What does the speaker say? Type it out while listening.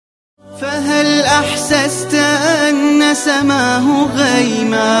فهل أحسست أن سماه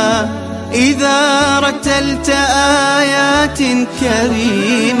غيما إذا رتلت آيات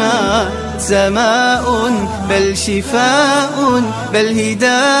كريما؟ سماء بل شفاء بل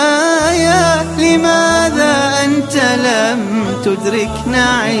هداية، لماذا أنت لم تدرك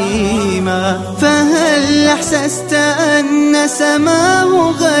نعيما؟ فهل أحسست أن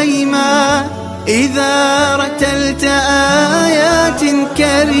سماه غيما إذا رتلت آيات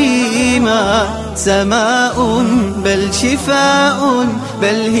كريما؟ سماء بل شفاء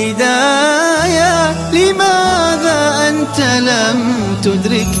بل هداية، لماذا أنت لم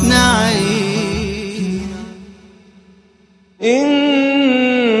تدرك نعيم؟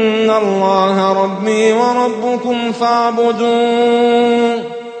 إن الله ربي وربكم فاعبدون،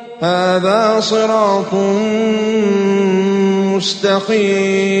 هذا صراط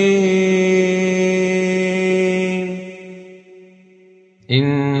مستقيم.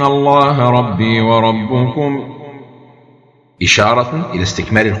 إن الله ربي وربكم إشارة إلى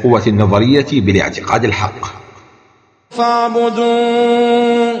استكمال القوة النظرية بالاعتقاد الحق،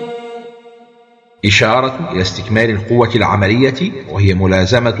 فاعبدون إشارة إلى استكمال القوة العملية، وهي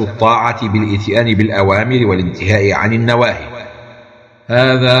ملازمة الطاعة بالإتيان بالأوامر والانتهاء عن النواهي.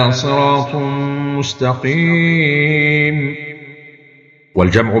 هذا صراط مستقيم.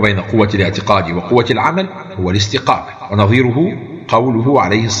 والجمع بين قوة الاعتقاد وقوة العمل هو الاستقامة، ونظيره قوله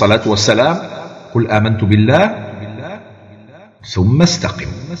عليه الصلاة والسلام: قل آمنت بالله ثم استقم.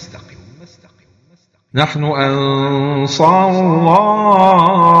 نحن أنصار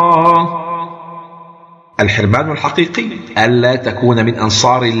الله. الحرمان الحقيقي ألا تكون من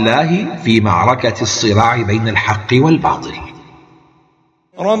أنصار الله في معركة الصراع بين الحق والباطل.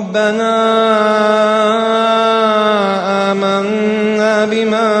 ربنا آمنا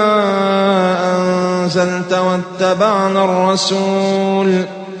بما أنزلت واتبعنا الرسول.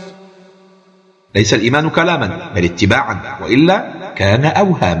 ليس الإيمان كلاما بل اتباعا، وإلا كان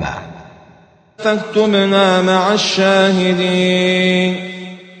أوهاما. فاكتبنا مع الشاهدين.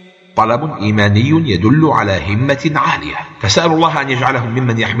 طلب إيماني يدل على همة عالية، فسألوا الله أن يجعلهم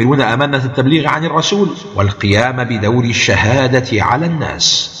ممن يحملون أمانة التبليغ عن الرسول والقيام بدور الشهادة على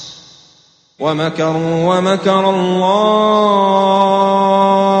الناس. ومكروا ومكر الله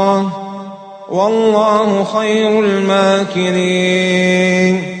والله خير الماكرين.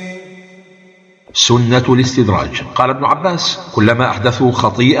 سنة الاستدراج. قال ابن عباس: كلما أحدثوا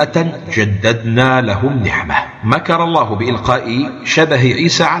خطيئة جددنا لهم نعمة. مكر الله بإلقاء شبه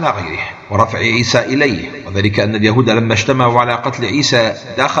عيسى على غيره ورفع عيسى إليه، وذلك أن اليهود لما اجتمعوا على قتل عيسى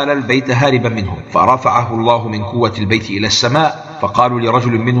دخل البيت هاربا منهم، فرفعه الله من قوة البيت إلى السماء، فقالوا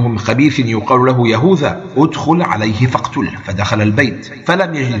لرجل منهم خبيث يقال له يهوذا: ادخل عليه فاقتله، فدخل البيت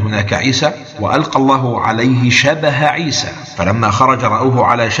فلم يجد هناك عيسى، وألقى الله عليه شبه عيسى، فلما خرج رأوه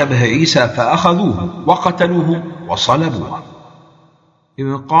على شبه عيسى فأخذوه وقتلوه وصلبوه.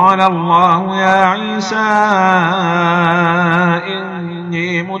 إذ قال الله يا عيسى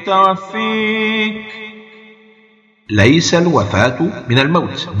إني متوفيك. ليس الوفاة من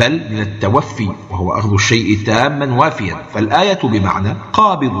الموت بل من التوفي، وهو أخذ الشيء تاما وافيا، فالآية بمعنى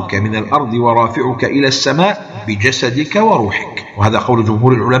قابضك من الأرض ورافعك إلى السماء بجسدك وروحك، وهذا قول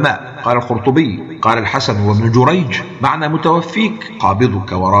جمهور العلماء. قال القرطبي قال الحسن وابن جريج: معنى متوفيك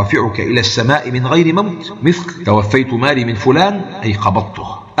قابضك ورافعك إلى السماء من غير موت، مثل توفيت مالي من فلان أي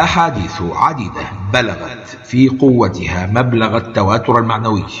قبضته. أحاديث عديدة بلغت في قوتها مبلغ التواتر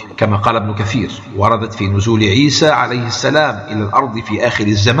المعنوي، كما قال ابن كثير: وردت في نزول عيسى عليه السلام إلى الأرض في آخر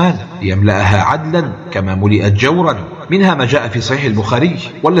الزمان ليملأها عدلا كما ملئت جورا، منها ما جاء في صحيح البخاري: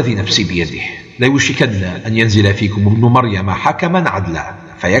 والذي نفسي بيده ليوشكن أن ينزل فيكم ابن مريم حكما عدلا،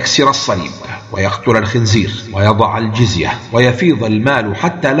 فيكسر الصليب ويقتل الخنزير ويضع الجزية ويفيض المال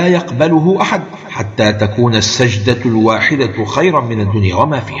حتى لا يقبله أحد، حتى تكون السجدة الواحدة خيرا من الدنيا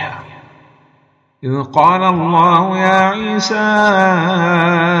وما فيها. إذ قال الله يا عيسى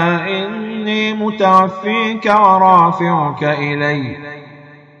إني متوفيك ورافعك إلي.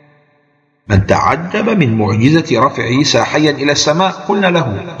 من تعجب من معجزة رفع عيسى حيا إلى السماء قلنا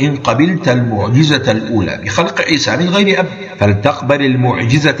له: إن قبلت المعجزة الأولى بخلق عيسى من غير أب، فلتقبل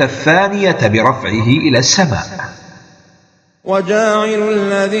المعجزة الثانية برفعه إلى السماء. وجاعل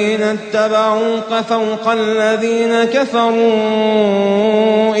الذين اتبعوك فوق الذين كفروا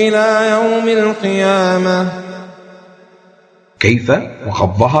إلى يوم القيامة. كيف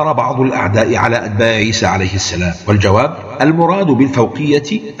وقد ظهر بعض الأعداء على أتباع عيسى عليه السلام؟ والجواب: المراد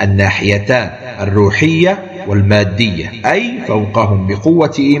بالفوقية الناحيتان الروحية والمادية، أي فوقهم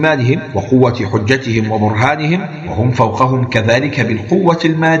بقوة إيمانهم وقوة حجتهم وبرهانهم، وهم فوقهم كذلك بالقوة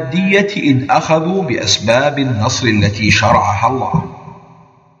المادية إن أخذوا بأسباب النصر التي شرعها الله.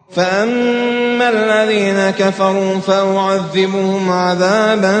 فأما الذين كفروا فأعذبهم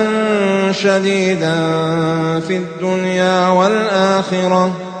عذابا شديدا في الدنيا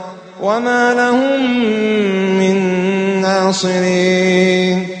والآخرة وما لهم من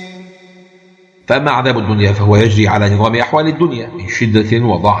ناصرين. فأما عذاب الدنيا فهو يجري على نظام أحوال الدنيا من شدة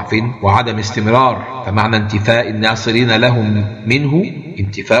وضعف وعدم استمرار، فمعنى انتفاء الناصرين لهم منه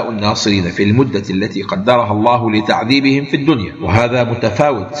انتفاء الناصرين في المدة التي قدرها الله لتعذيبهم في الدنيا، وهذا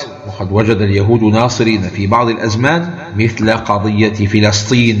متفاوت، وقد وجد اليهود ناصرين في بعض الأزمان مثل قضية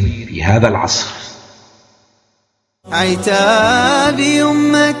فلسطين في هذا العصر. عتابي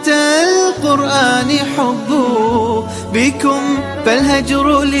أمة القرآن حب بكم،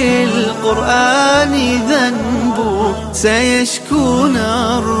 فالهجر للقرآن ذنب، سيشكون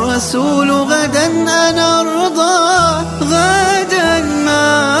الرسول غدا أن أرضى، غدا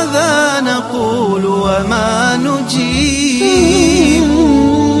ماذا نقول وما نجيب.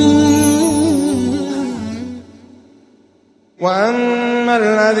 وأما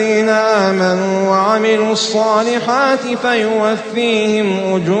الذين آمنوا وعملوا الصالحات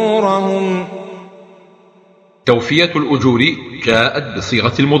فيوفيهم أجورهم. توفية الأجور جاءت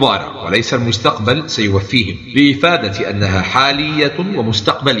بصيغة المضارع وليس المستقبل سيوفيهم، لإفادة أنها حالية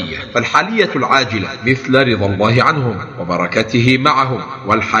ومستقبلية، فالحالية العاجلة مثل رضا الله عنهم وبركته معهم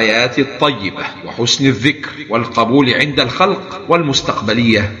والحياة الطيبة وحسن الذكر والقبول عند الخلق،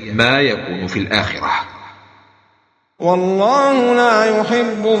 والمستقبلية ما يكون في الآخرة. والله لا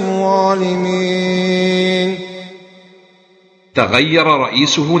يحب الظالمين. تغير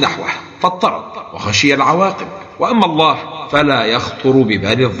رئيسه نحوه فاضطرب وخشي العواقب، وأما الله فلا يخطر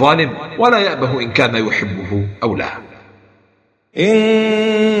ببال الظالم ولا يأبه إن كان يحبه أو لا.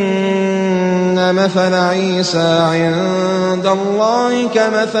 إن مثل عيسى عند الله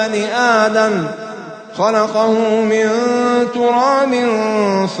كمثل آدم خلقه من تراب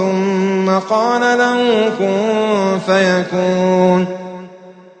ثم قال له كن فيكون.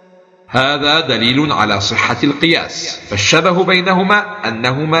 هذا دليل على صحة القياس، فالشبه بينهما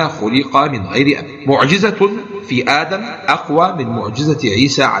أنهما خلقا من غير أب. معجزة في آدم أقوى من معجزة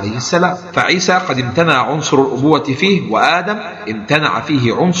عيسى عليه السلام، فعيسى قد امتنع عنصر الأبوة فيه، وآدم امتنع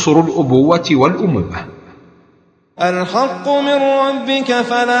فيه عنصر الأبوة والأمومة. الحق من ربك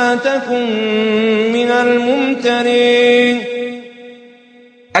فلا تكن من الممترين.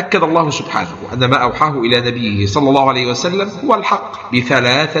 أكد الله سبحانه أن ما أوحاه إلى نبيه صلى الله عليه وسلم هو الحق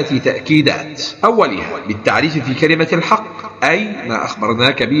بثلاثة تأكيدات. أولها بالتعريف في كلمة الحق، أي ما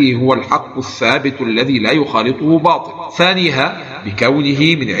أخبرناك به هو الحق الثابت الذي لا يخالطه باطل. ثانيها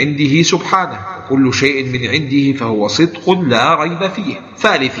بكونه من عنده سبحانه، وكل شيء من عنده فهو صدق لا ريب فيه.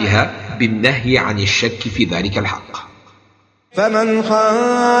 ثالثها بالنهي عن الشك في ذلك الحق. فمن حاجك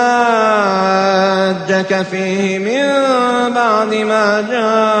فيه من بعد ما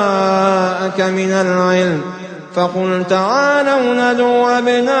جاءك من العلم فقل تعالوا ندعو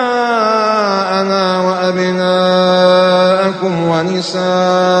أبناءنا وأبناءكم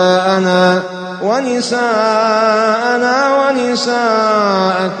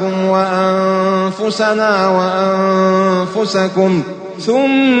ونساءكم وأنفسنا وأنفسكم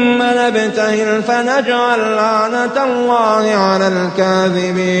ثم نبتهل فنجعل لعنة الله على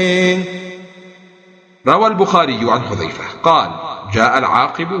الكاذبين. روى البخاري عن حذيفة قال: جاء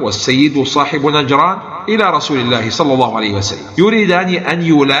العاقب والسيد صاحب نجران إلى رسول الله صلى الله عليه وسلم يريدان أن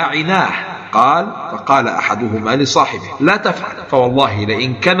يلاعناه. فقال أحدهما لصاحبه: لا تفعل، فوالله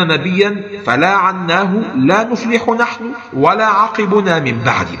لئن كان نبيا فلاعناه لا نفلح نحن ولا عقبنا من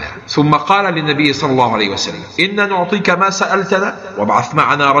بعدنا. ثم قال للنبي صلى الله عليه وسلم: إن نعطيك ما سألتنا وابعث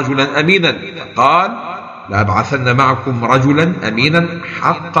معنا رجلا أمينا. قال: لا أبعثن معكم رجلا أمينا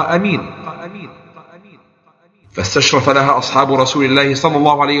حق أمين. فاستشرف لها أصحاب رسول الله صلى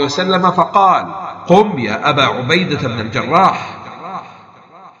الله عليه وسلم فقال: قم يا أبا عبيدة بن الجراح.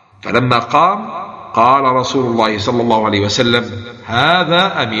 فلما قام قال رسول الله صلى الله عليه وسلم: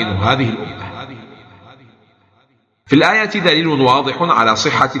 هذا أمين هذه الأمة. في الآية دليل واضح على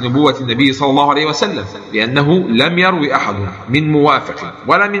صحة نبوة النبي صلى الله عليه وسلم، لأنه لم يروي أحد من موافق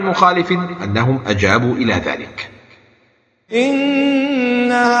ولا من مخالف أنهم أجابوا إلى ذلك.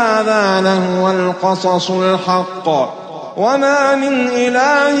 إن هذا لهو القصص الحق وما من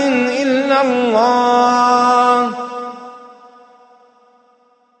إله إلا الله.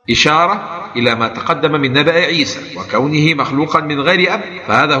 إشارة إلى ما تقدم من نبأ عيسى وكونه مخلوقا من غير أب،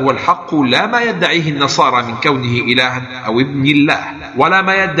 فهذا هو الحق، لا ما يدعيه النصارى من كونه إلها أو ابن الله، ولا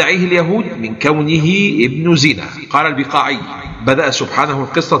ما يدعيه اليهود من كونه ابن زنا. قال البقاعي: بدأ سبحانه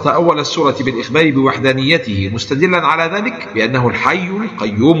القصة أول السورة بالإخبار بوحدانيته مستدلا على ذلك بأنه الحي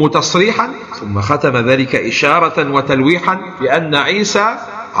القيوم تصريحا، ثم ختم ذلك إشارة وتلويحا بأن عيسى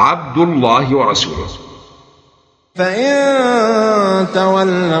عبد الله ورسوله. فإن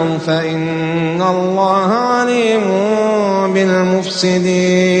تولوا فإن الله عليم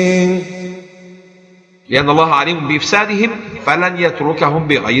بالمفسدين. لأن الله عليم بإفسادهم فلن يتركهم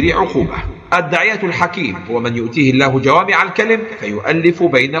بغير عقوبة. الداعية الحكيم هو من يؤتيه الله جوامع الكلم فيؤلف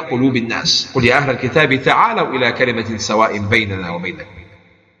بين قلوب الناس. قل يا أهل الكتاب تعالوا إلى كلمة سواء بيننا وبينكم.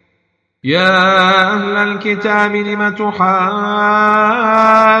 يا أهل الكتاب لم تحاجون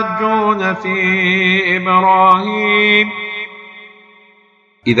في إبراهيم.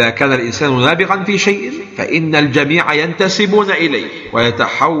 إذا كان الإنسان نابغا في شيء فإن الجميع ينتسبون إليه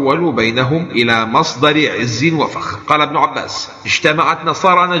ويتحول بينهم إلى مصدر عز وفخر. قال ابن عباس: اجتمعت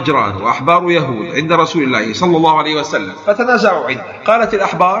نصارى نجران وأحبار يهود عند رسول الله صلى الله عليه وسلم فتنازعوا عنده. قالت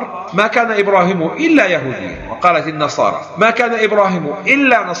الأحبار: ما كان إبراهيم إلا يهوديا، وقالت النصارى: ما كان إبراهيم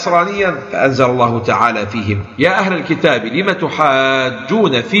إلا نصرانيا. فأنزل الله تعالى فيهم: يا أهل الكتاب لم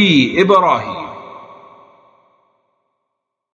تحاجون في إبراهيم